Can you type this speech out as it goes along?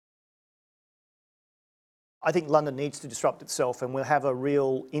I think London needs to disrupt itself, and we'll have a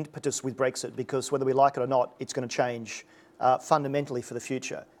real impetus with Brexit, because whether we like it or not, it's going to change fundamentally for the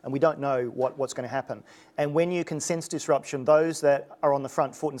future, and we don't know what's going to happen. And when you can sense disruption, those that are on the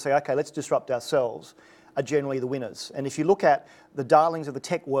front foot and say, okay, let's disrupt ourselves, are generally the winners. And if you look at the darlings of the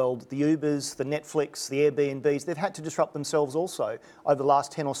tech world, the Ubers, the Netflix, the Airbnbs, they've had to disrupt themselves also over the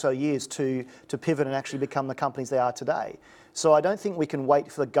last 10 or so years to pivot and actually become the companies they are today. So I don't think we can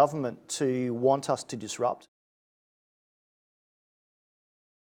wait for the government to want us to disrupt.